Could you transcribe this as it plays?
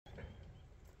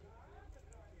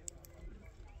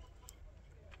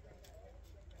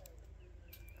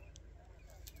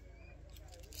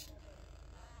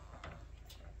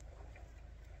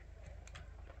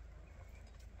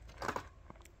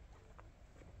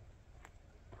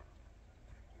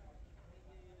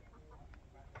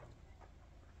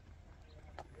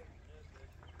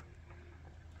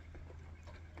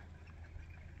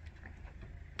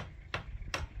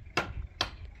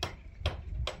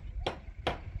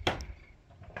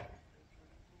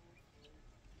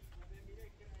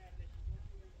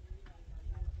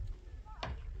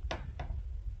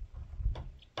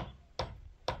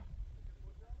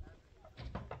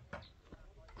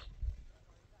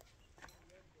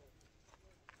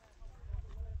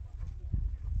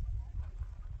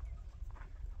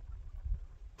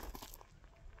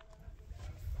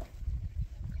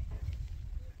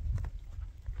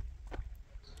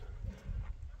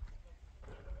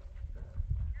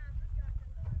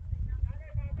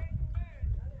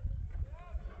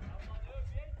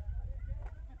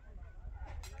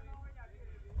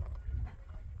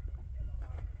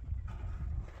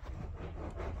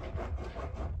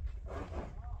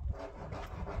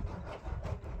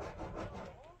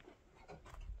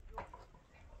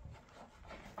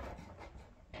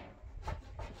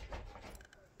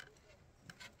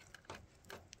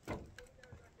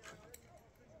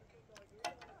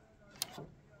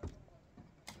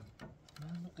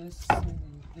قصه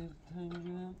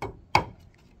دلتنگم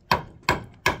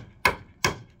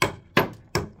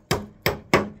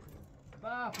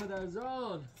به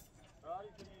پدرجان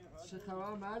چه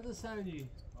خبر مرد سنگی؟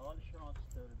 حال شما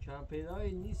چطوره؟ کم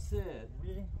پیدایی نیسته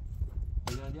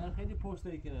ایرانیان خیلی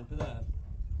پرسه کنن پدر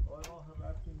آی ما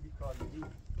رفتیم بیکاری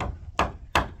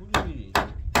کجا میری؟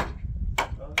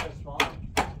 راه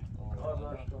اصفهان کار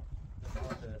داشتم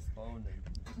راه اصفهان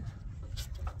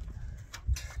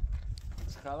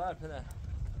چه خبر پدر؟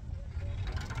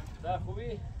 پدر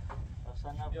خوبی؟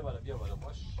 اصلا بیا بالا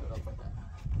ماشاءالله پدر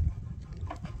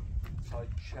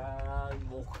چاکر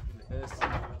مخلص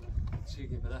چی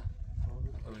که پدر؟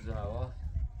 روز هوا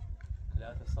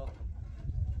حالت صاف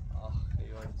آخ خیلی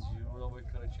جیرون رو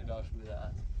بکنه چی لاش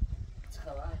میدهد چه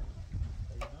خبر؟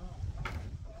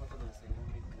 خواهد رسیدیم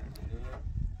میکنه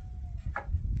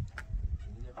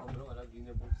اینه خواهم برو الان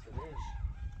دینه بکسلش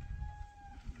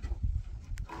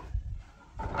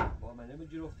با منه به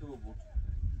جیرفته بود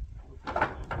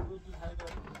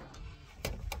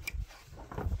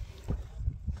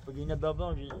بگینه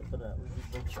بابام جی بده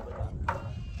بکش بدن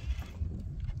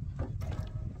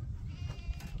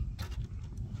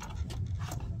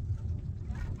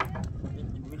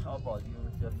میخواه بازی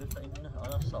رو بفرین اینه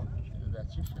آنها صاف میشه در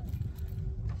چی شد؟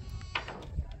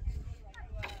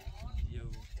 یو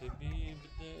تبی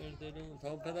بده دلم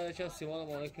تا پدرش هم سیمان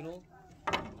مانه کنم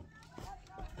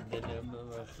دلم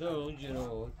خونج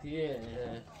رو تیه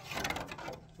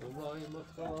بای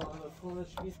مخال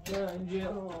خونش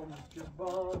میتنجم که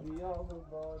بادی آب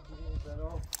بادی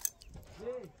برام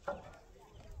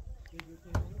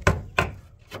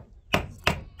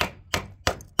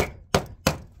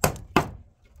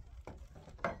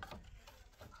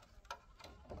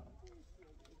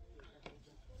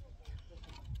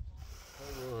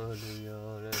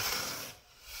یاره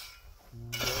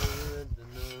باید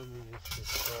نامی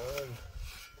شکار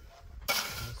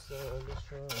مثال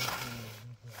شاهی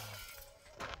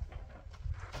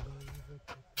باید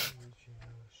تپیجی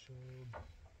شب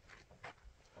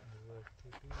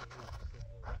وقتی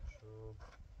شب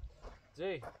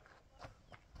جی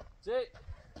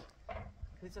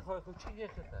کسی خواهی خوب چی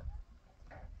گرفته؟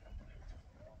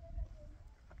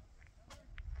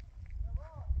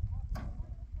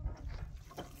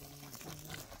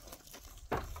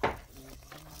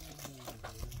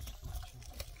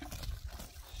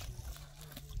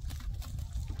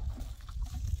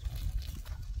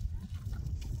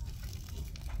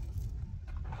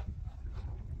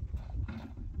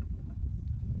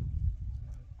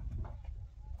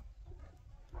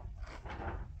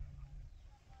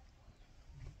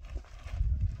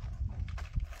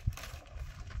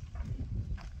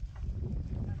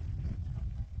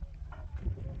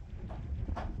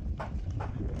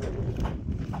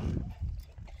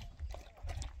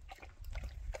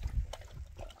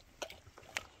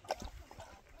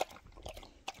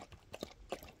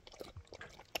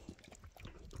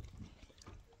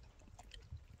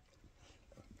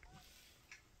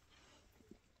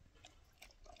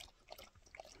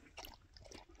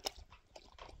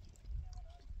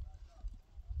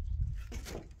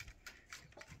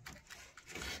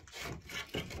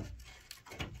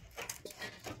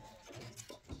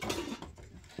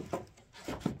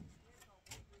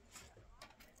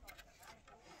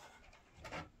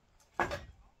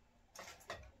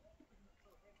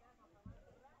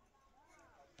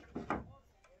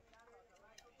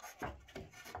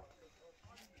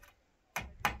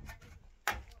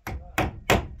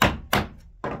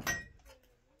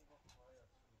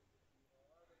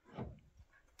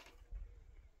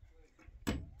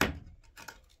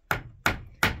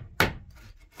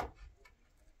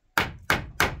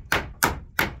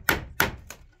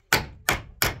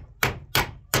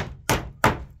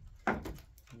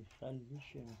 خیلی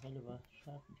میشه خیلی وحشت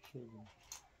میشه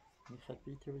میخواد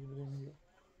بیتر بده میگه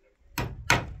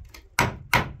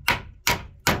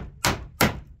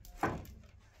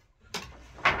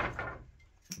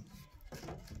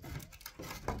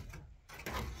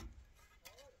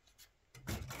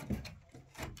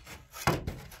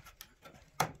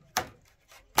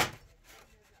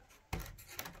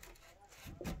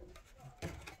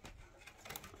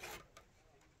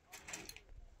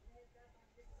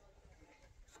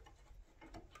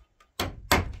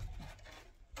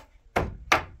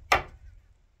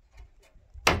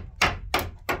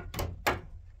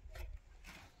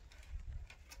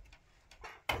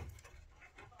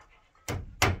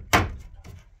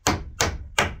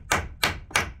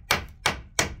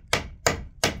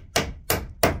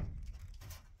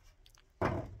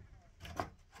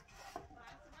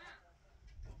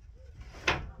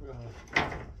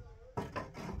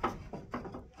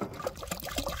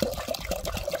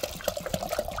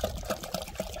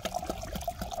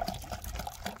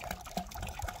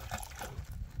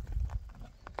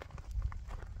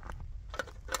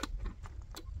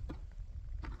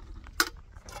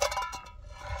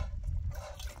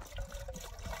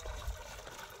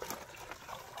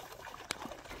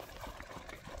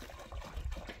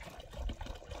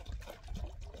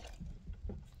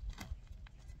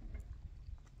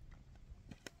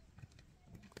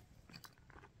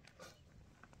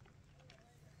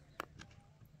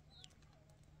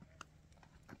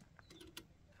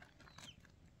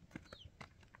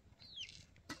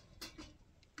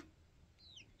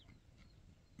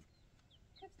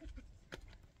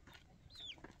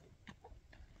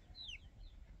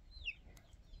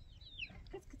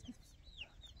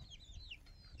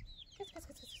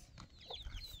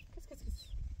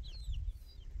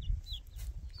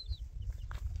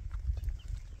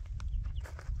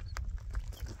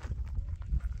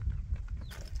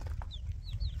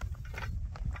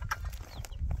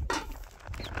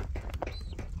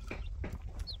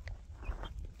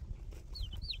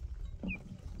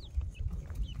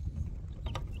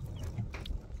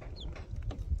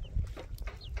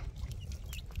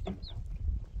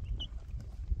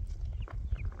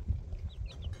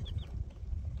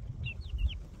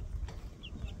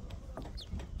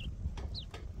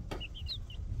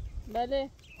بله.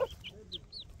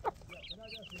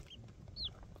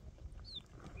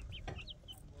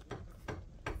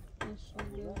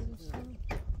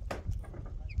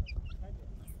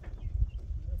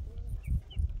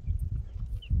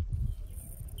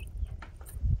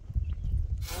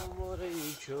 آماره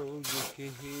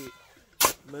چوگی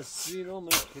مسیر و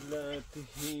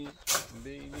مکلتی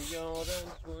بین یارن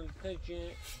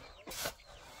ملتجه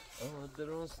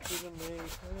آدراست رو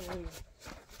میکنه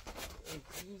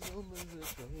اکیز و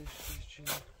ملتجه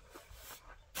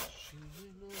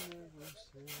شیرین و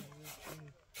مبسته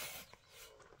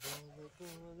بابا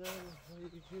بادر های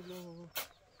جلو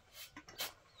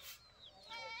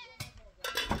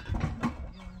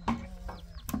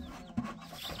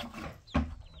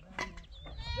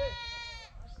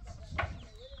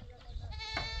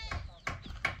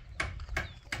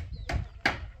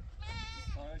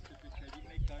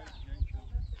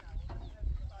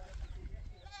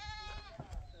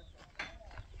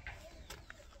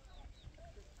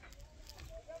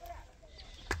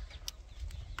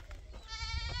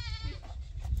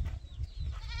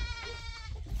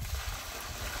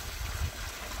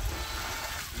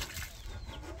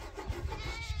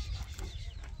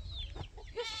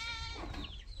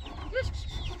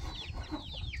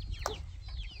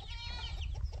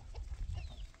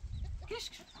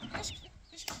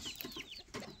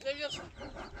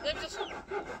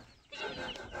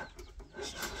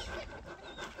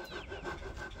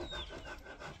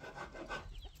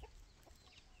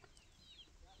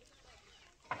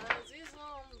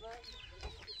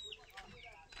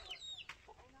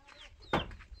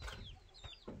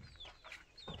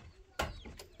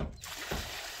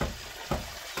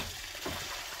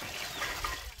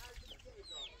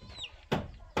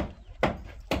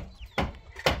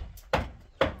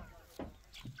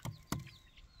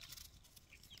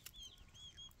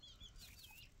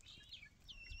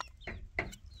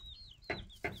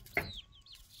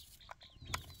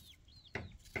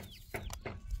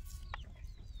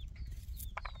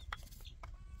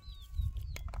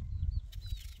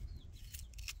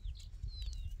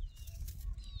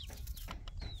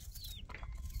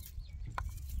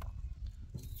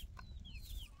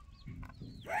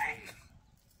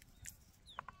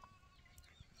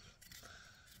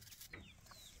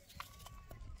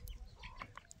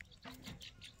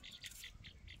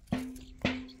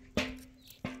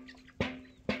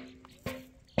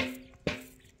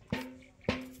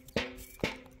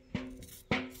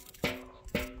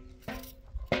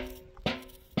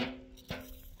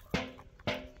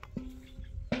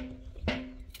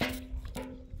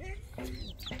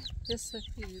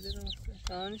سفیدی دارم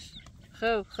دانش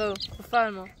خوب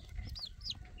بفرما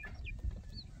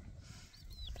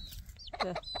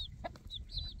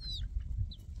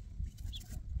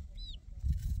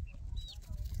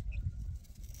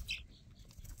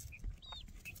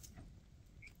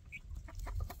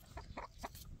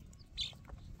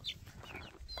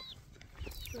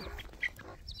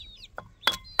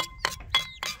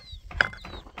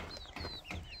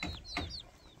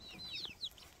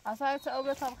اصلا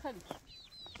آبت هم خیلی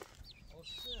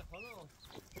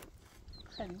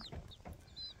خیلی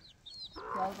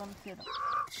لازم کردم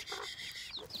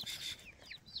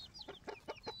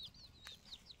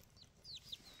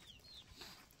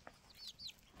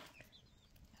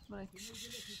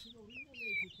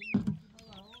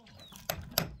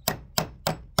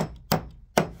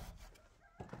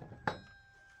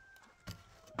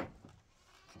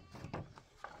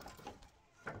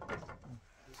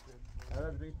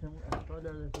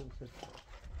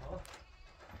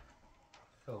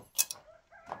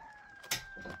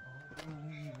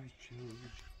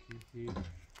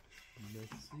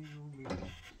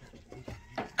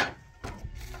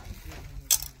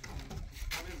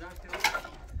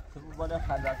بالا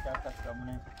خلوت کرد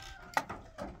تمونه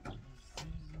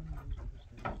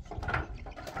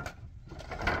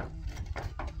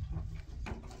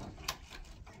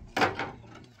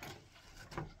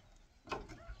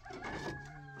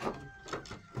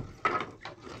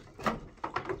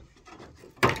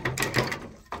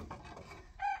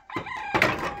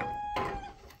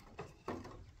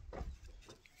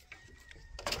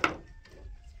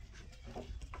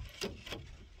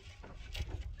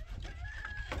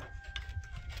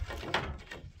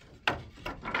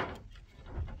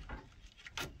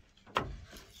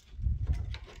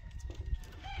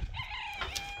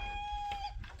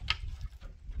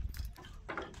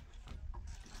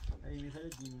میخواد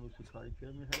دین رو کاری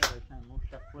کرد میخواد قشنگ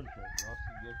مستقبل کرد راست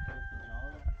یک تا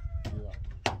کنار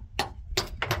میاد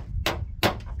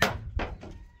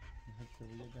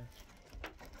میخواد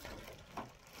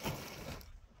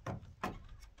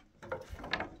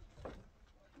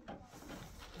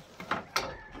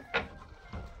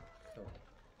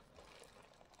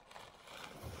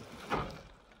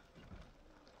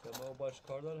چی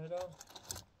کار داره هرم؟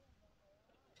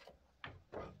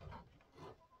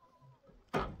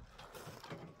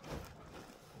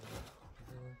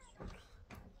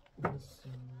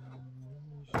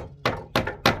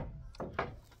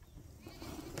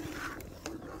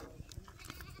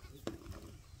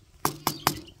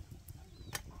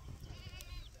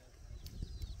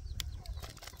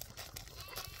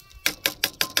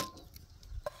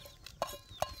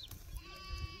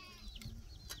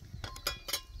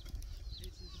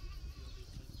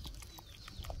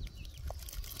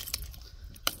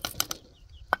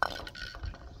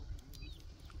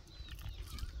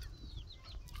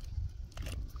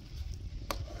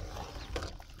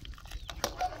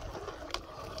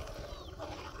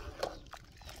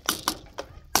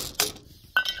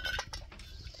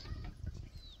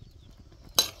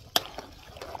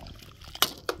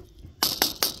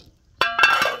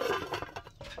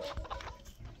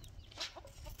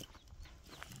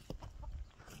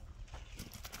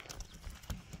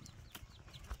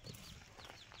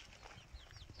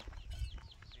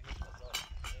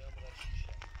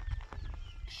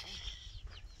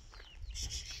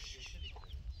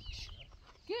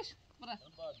 Geç, bırak.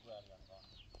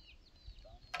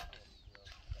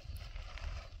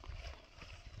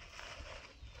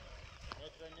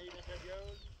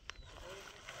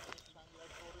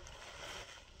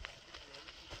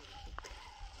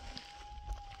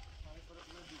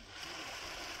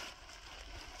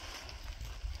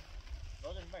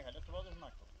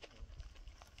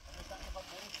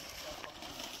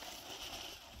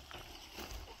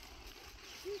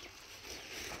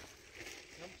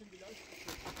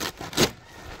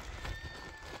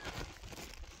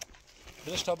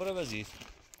 بدش تا بره بزید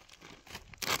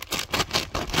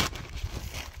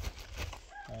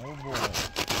او بابا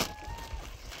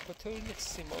با تو این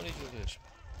سیمانی جورش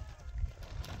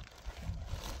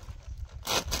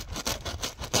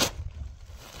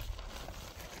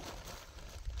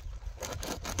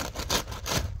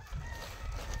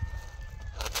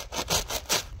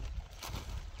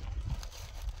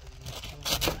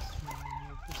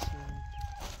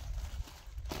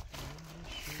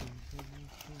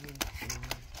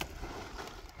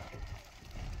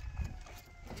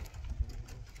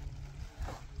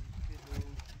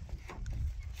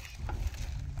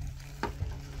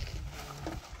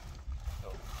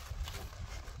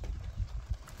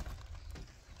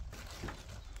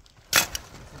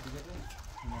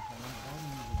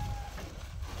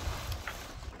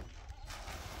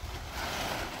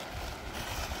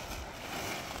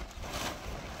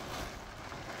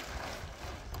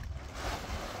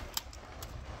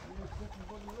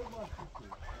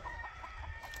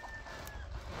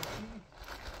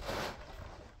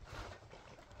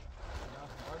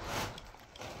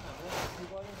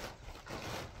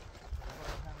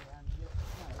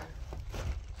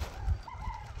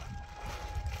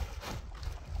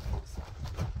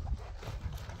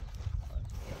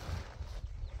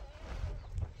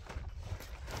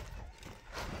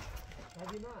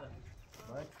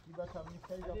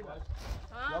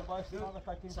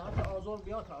ساعت آزار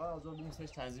بیاد تا آزار نیستش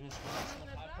تنظیمش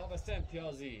کنم حرفا بسته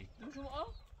امتیازی دوشم آ؟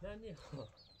 نه نه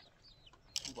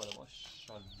خوب بالا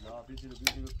ماشالله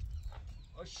بیجلو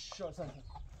ماشالله سنت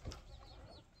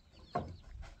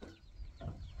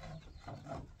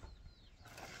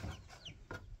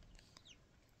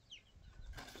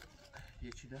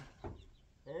یه چی ده؟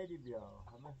 خیلی بیا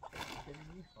همه خیلی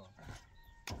میخوام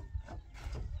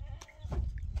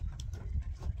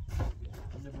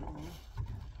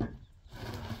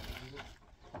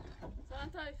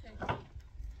چند تایی فکر؟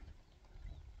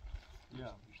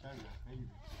 بیا بیشتر بیا خیلی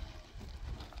بیا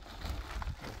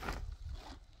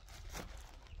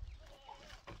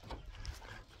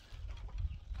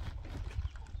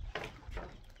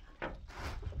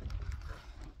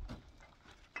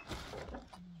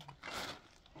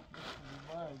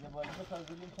باید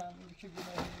تازگی چند روزی که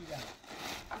گناهی میگن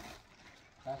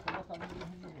دست ما تازگی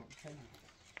میگن خیلی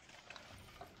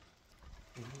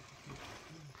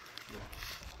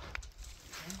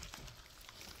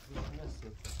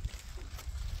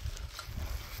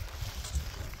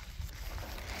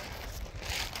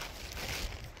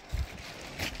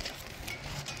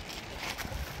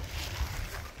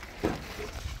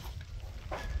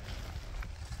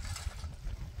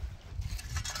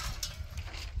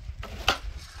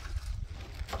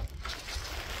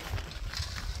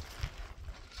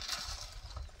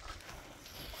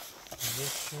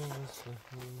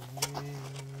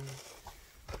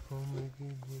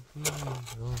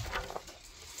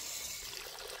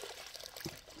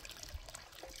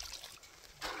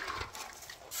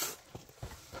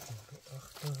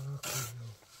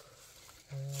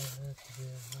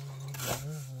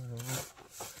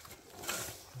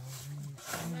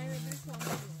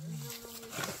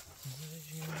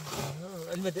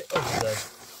المدى أفضل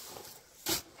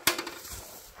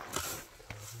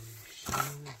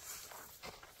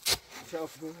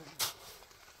شوف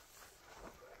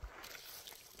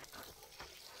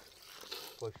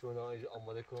پاشونا اینجا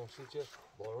آماده کنم که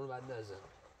بارون بعد نزن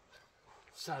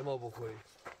سرما بخوری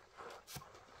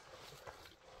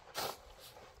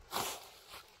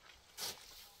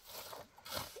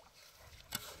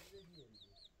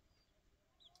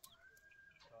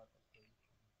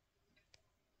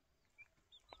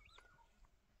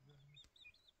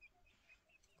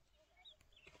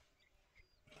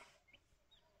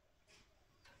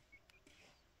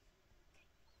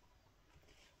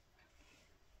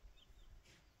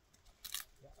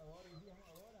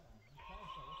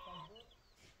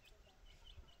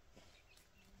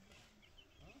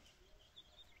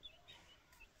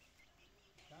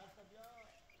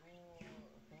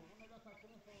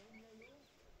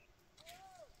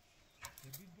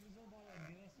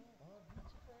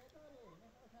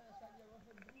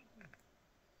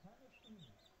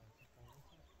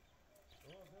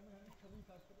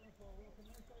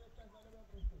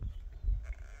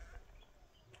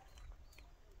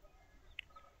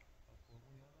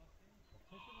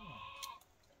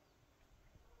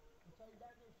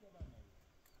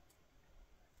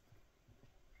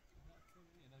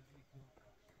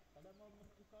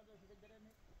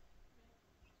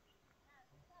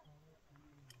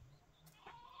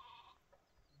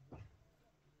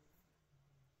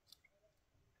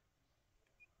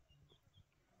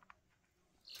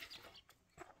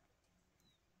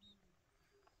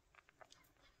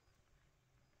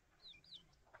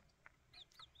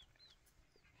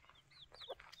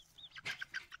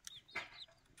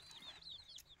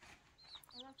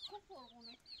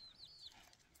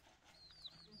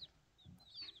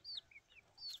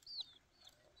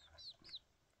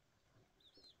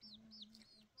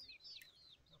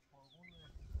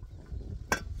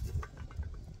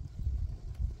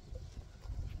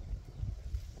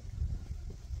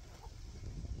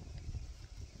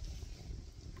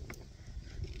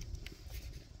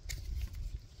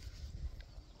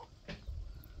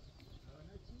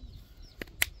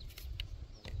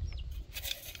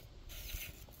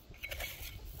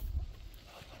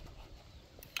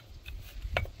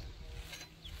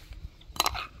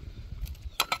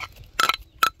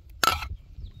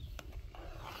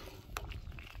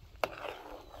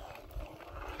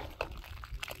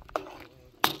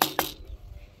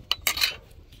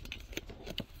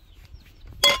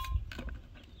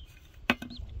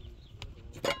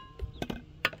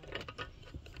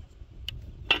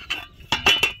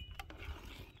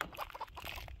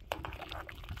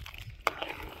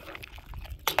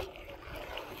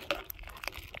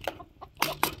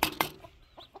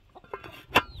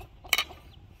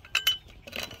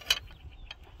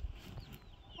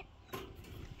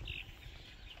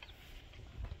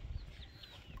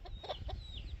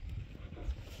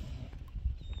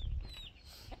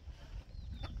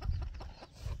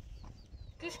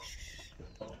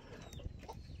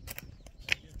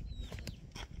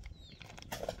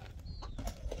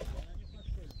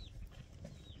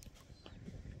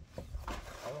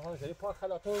شدی پاک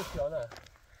خلاطه نه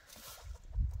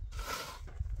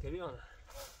کریانه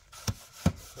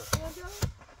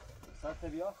سطح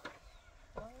بیا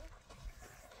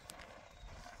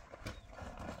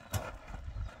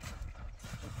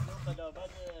خلابت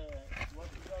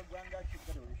وقتی جا گنده چی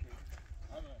کرده بشه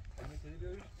آره میتونی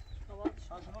بیایید؟ شما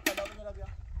خلابت داره بیا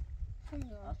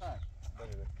آفر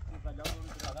بله این خلابت رو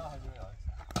بیا خلا هجومی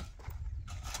هست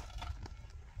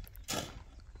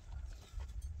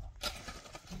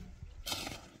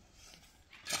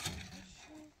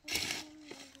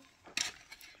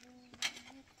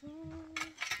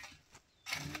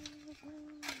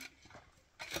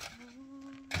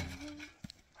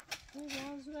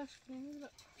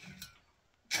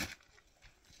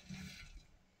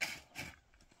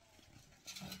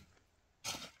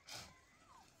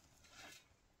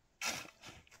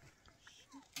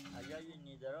اگر یه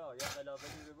نیدرا یا خلابتی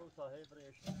رو بگو ساحه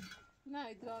فرش نه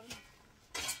ادرار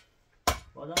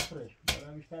بادم فرش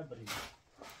بادم بیشتر برید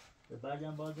به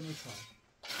برگم باز نیستم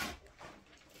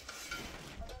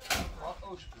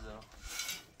اوش بذارم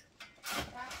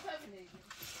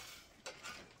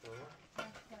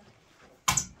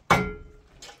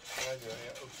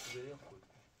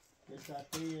یه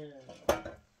ساعته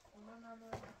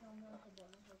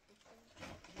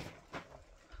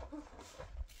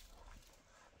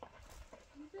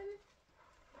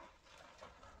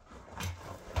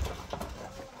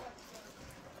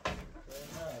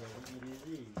نه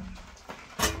ریزی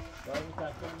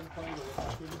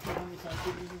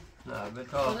سانتی بگیر. نه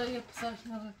بتا خدا یه پسرش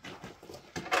نره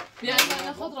بیا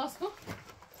این خود راست کن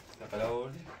نقل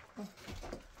آوردی؟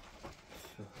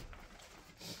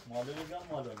 ماله بگم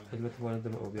ماله بگم. خدمت ماله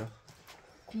دم او بیا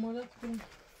ماله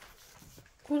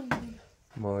کن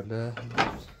ماله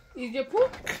اینجا پو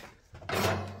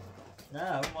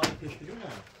نه اون ماله کشکیلو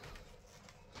نه.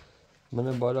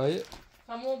 من بالای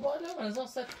همون بالا من از آن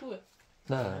سر توه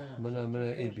نه من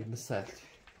این بی مثل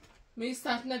می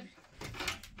سرت نبی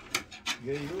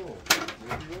یورو.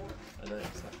 انا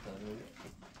سخت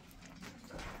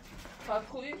فرد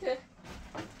خوبی که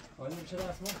آیا میشه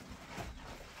دست ما؟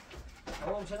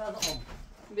 آقا میشه دست آم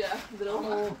بیا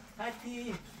درو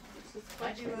هرتی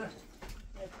هرتی بر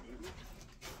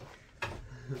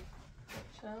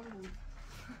چند بود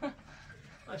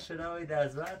ما شنوی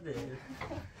دستبنده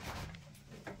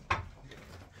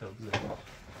خب زیاد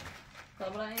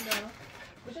طبعا این دارم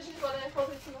بشه چیز بالای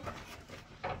خودتون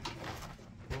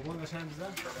بابا نشان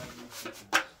بزن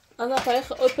انا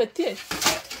فريق اوبتي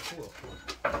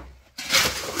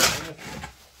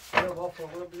یا با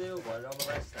فوق بده و بالا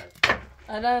برستن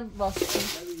الان باستم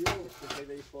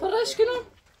پرش کنم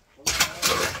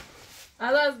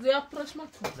الان از دیاب پرش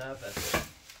مکن نه بس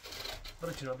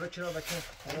برو چرا بکن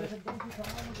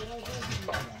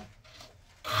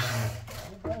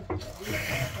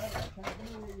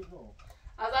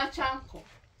از چند کن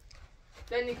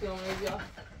دنی که اون بیا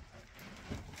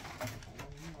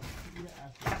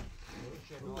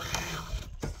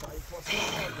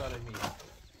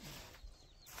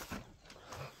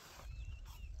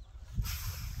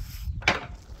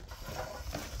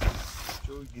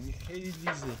جو گینی خیلی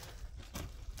لیزه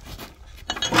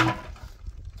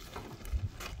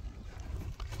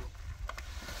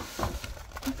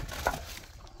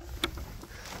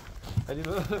علی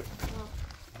با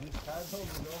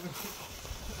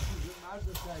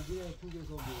Mard-e-Sangi توی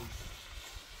زنبور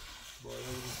باید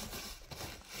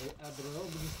ابرها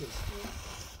بودی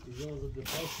اجازه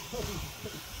دفاع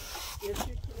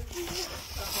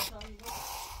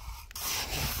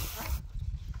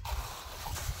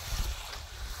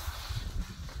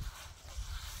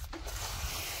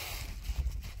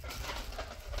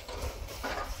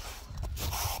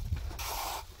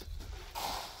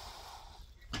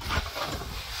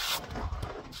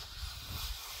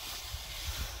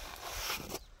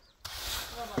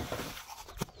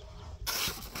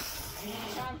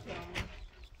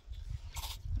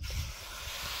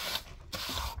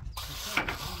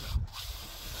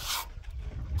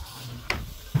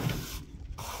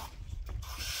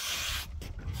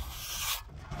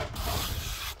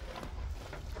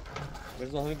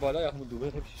بزن همین بالا یا همون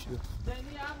دوبه خیلی شیشو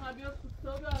دنی هم بیا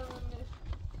کتا بیارمش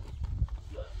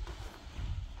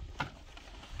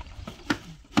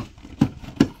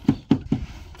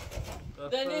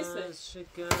دنیسه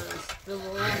شکست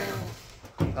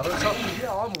اول چاپ میگه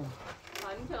آمون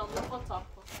همین که نمون خود صاف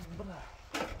کن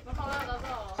بخوام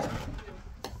غذا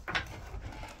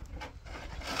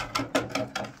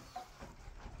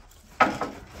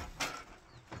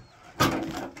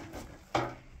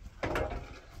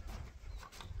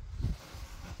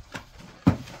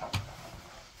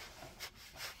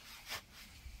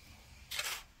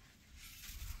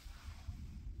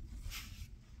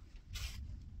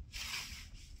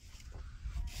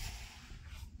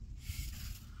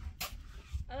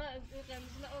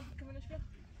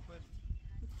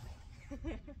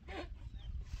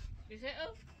بشه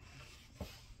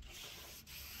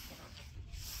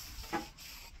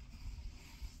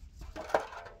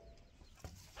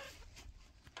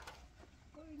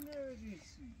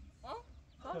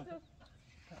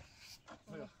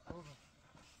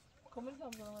او کامل هم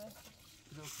دارم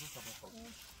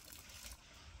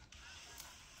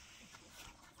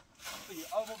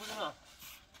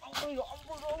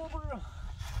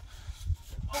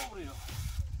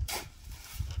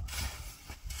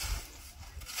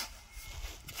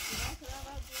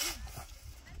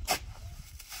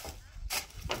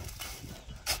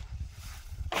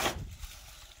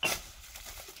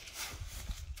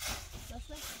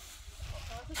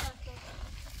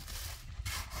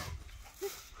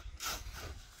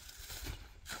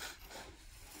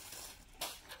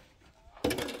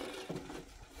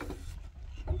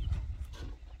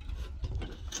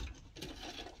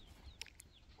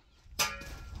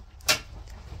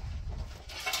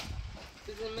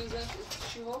من زين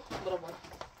شو برافو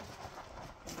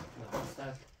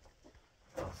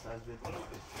استاذ بيت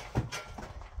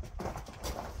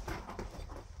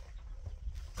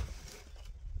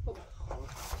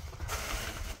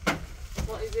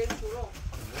وإذا شو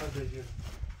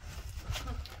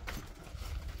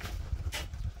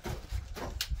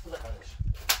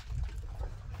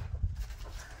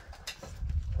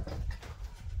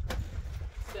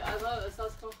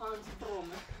Arms from.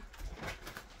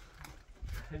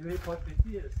 Lui pot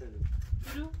petit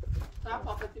c'est. Giù? Ah,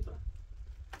 papati bra.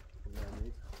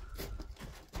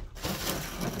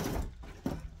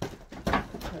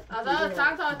 Ada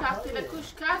چند تا تحصیل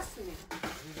کوش کسی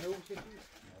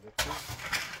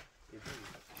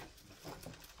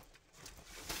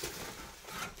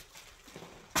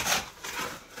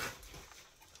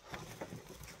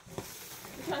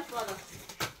چند بالا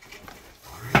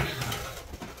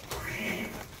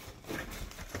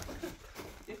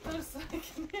اینطور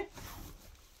ساکنه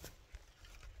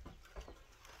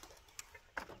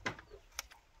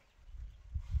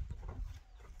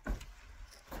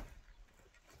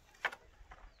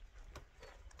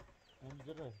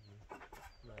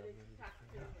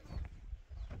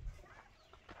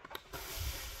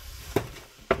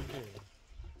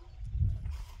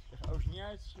już nie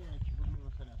jest silny, ci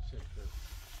budujemy teraz szybko.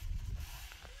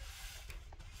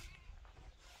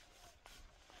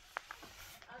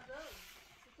 Ada,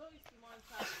 to jest Simon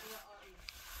Tafia AI.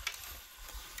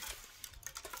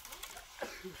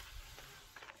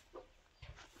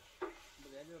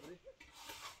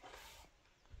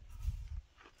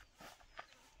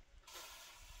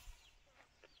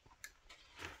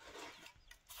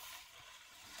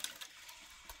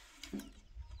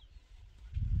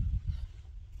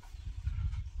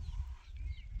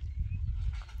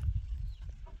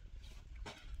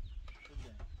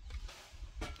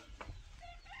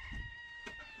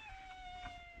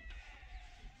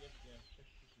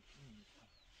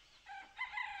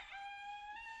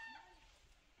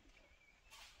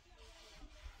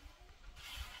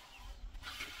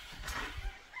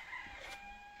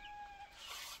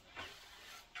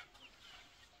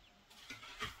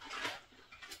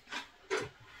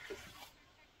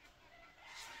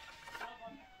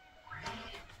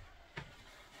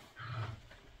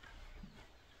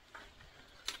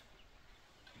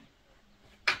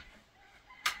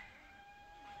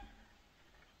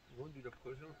 اون دیگه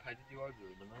خودشون پدید دیوار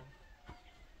جوری نه؟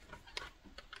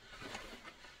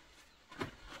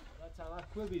 چند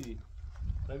وقت خوب بیدی؟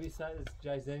 روی سر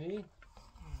جایزنی؟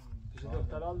 پیش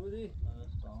دکترال بودی؟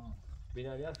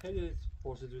 بیناریت خیلی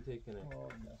پرسجو تکنه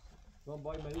من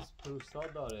با این مریض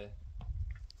پروستات داره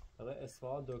برای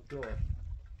اصفهان دکتر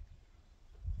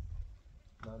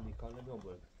من بیکار نمیام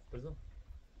برد برزم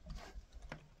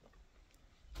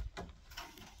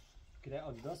که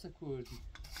آدیداس کردی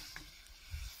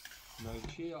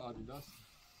نایکی یا آدیداس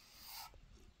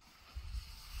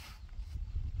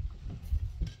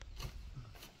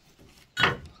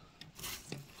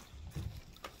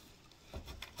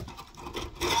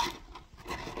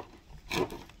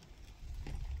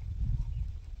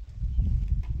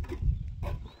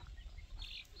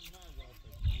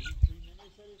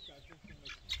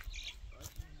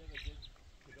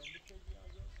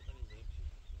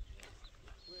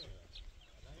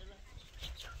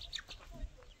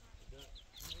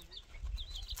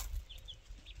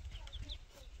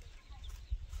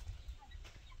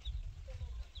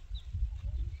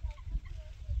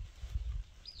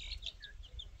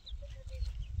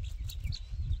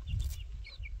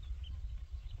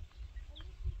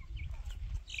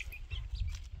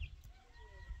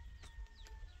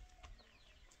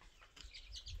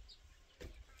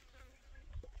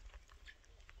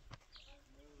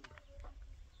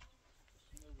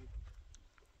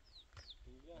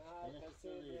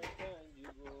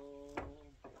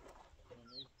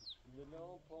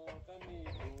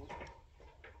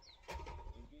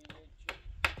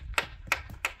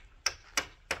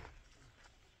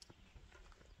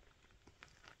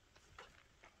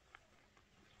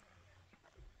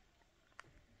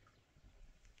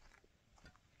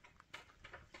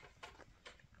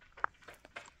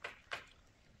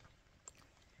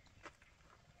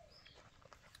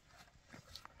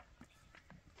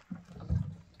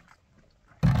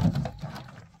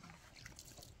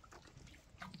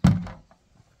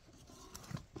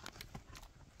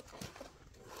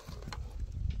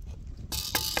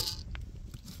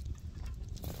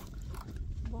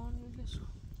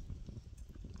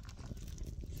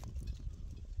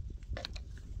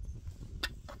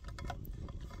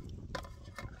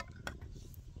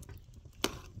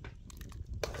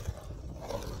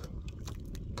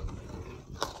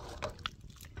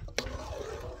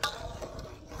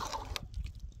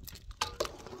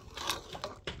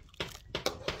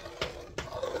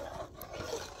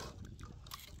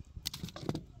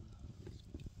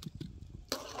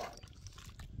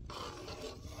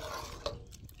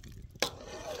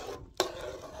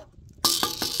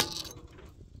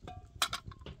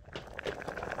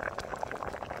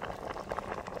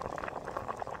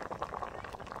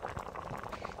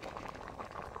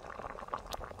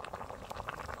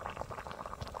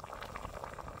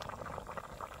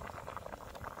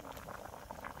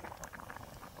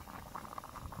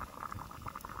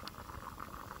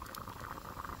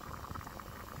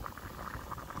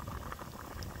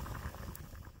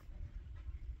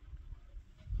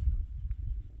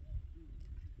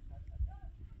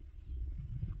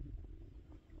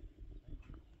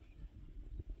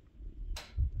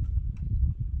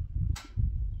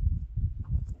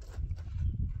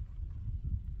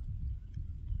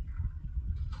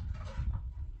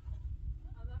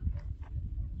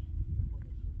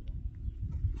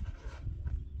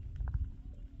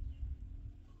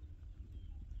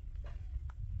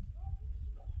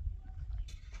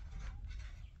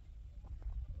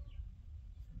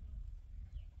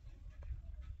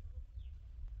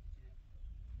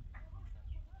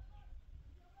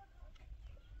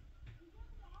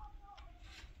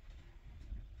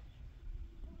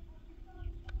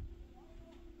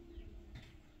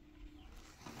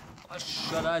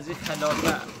ماشاءالله از این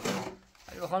خلاطه.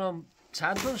 ایو خانم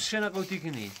چند تا شنا قوطی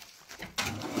کنی؟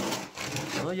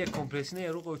 شما یک کمپرسینه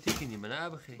یه رو قوطی کنی من نه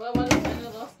بخی. بالا شنا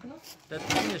راست کنم. در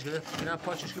تینش که نه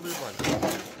پاچش که بده بالا.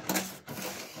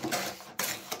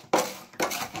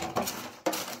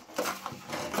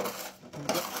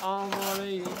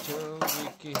 آماره چوبی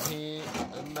که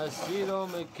مسیر و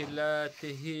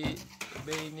مکلته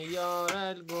بین یار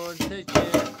الگرده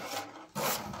که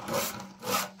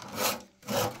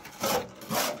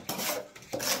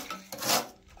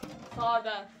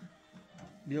ساده.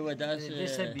 بیا با دست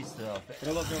دست 20 را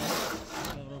رو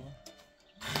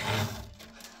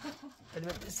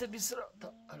دست 20 را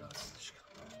تا الاسش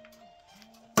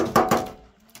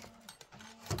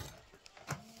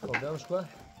خب بیامش کن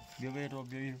بیا بیا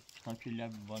تا که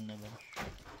لب وان نبرش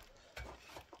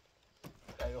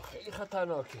ایو خیلی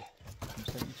خطرناکه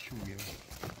مثلا هیچ شو بیا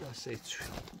دست ایت شو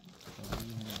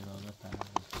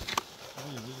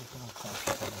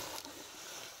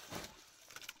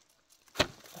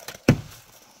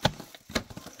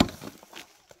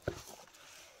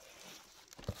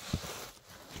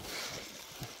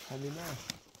حلیمه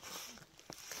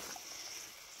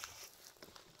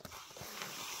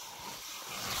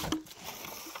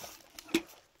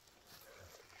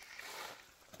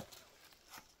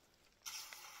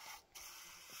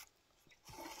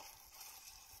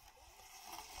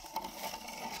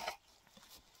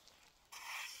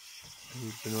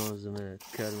بنازمه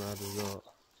کرم عرضا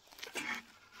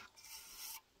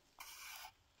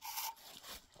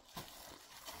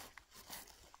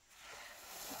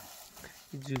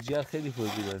این جوجه خیلی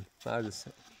فوقی دارن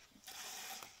مردسن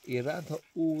ایران تا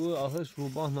اوه آخرش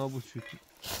روباه نابود شد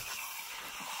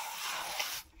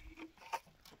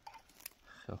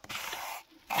خب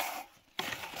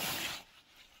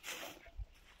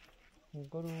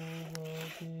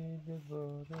قروباتی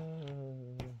دباره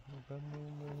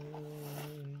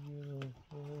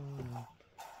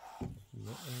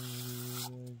نه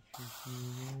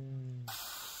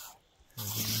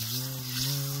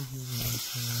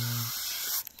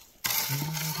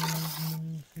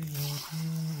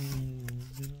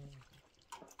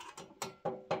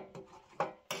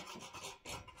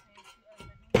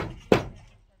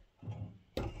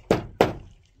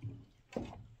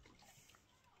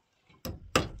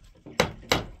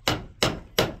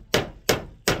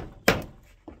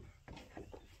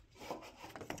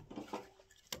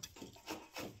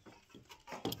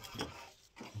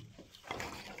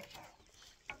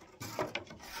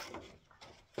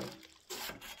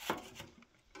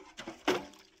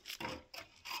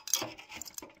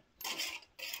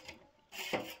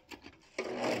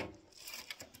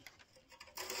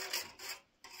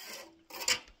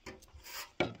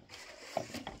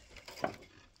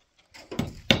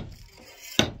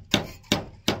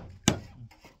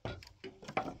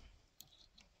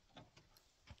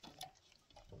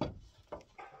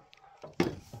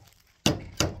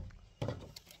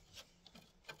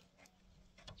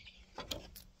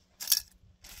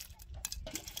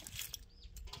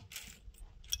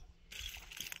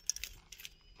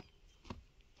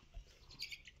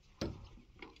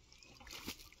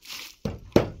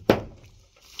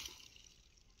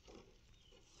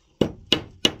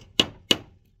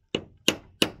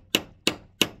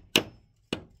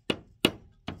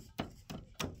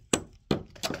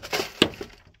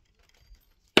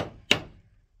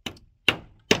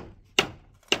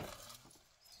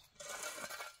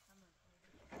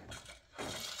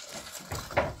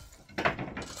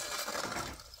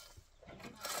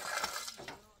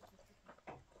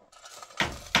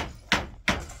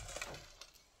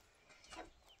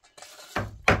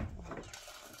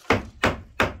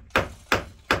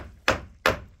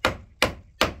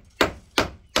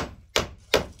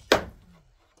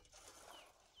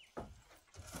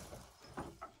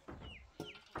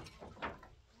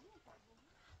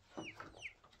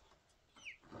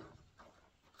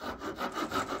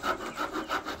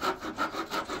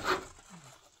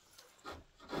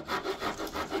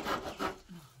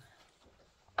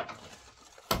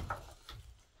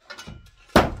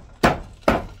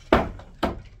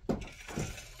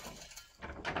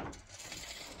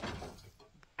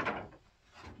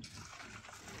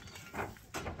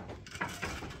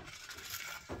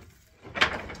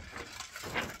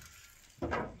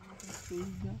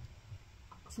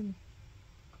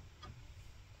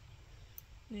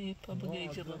پاپاگای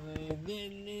چرا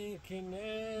دلی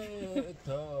کنه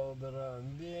تا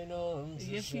برم بینام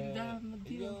یه فیلم درم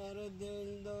یار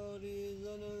دلداری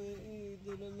زنوی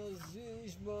دل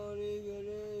مسیش باری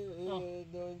بره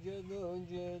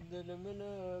دانجه دل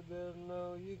منه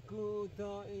برنای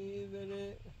کوتاهی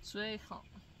بره سوی خان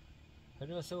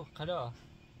هلی واسه قلا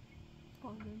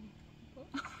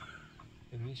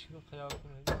میشه رو خیال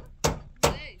کنه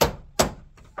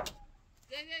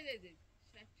زی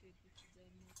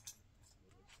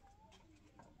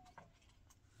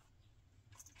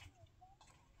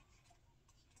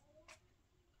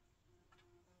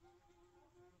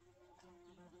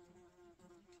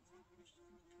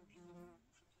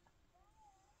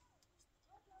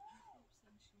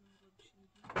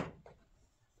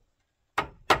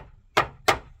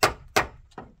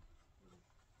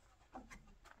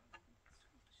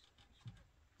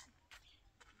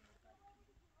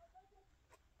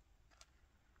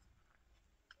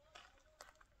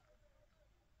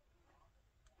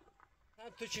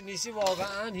تو چی نیستی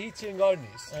واقعا هیچ انگار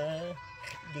نیست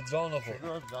به جان خود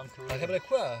چرا جان تو اگه بله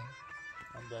کوه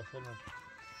من داشته من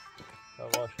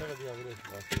قاشق بیا برش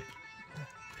باشه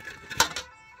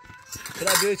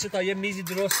پدر بیایید چه تا یه میزی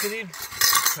درست کنیم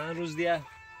چند روز دیگه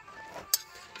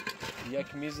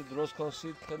یک میز درست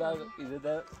کنید پدر ایده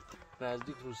در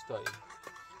نزدیک روستایی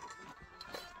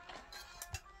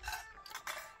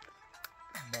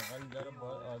بغل در با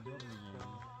آدم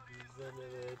میگیم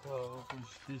زنه تا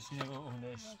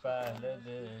پشتشونش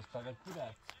پهلدش فقط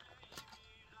کودک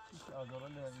هیچ آدارا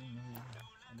نمیدیم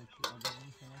حالا که آدار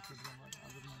میکنه که من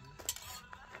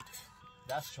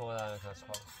دست شما در نکس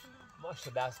خواه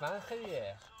باشه دست من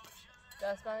خیلیه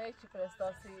دست من یکی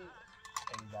فرستاسی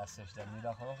این دستش در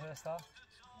میلا خانم فرستا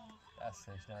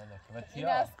دستش در نکن و این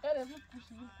تیا اسقر بود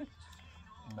پوشید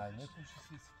این مجموعه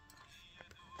پوشیدید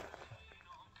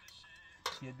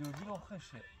یه دوربین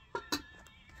آخشه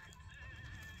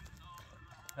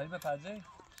حلیمه پرجه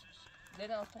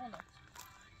دیدم آسونه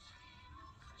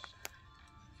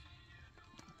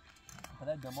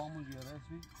پدر دماغمون جیاره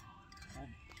اسمی خوب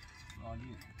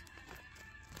عالیه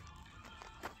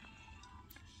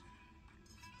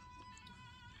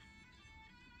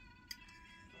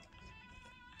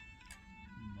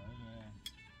بله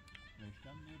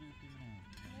رشتم دوری که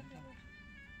نه رشته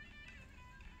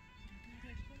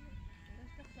خیلی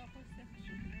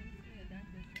خوب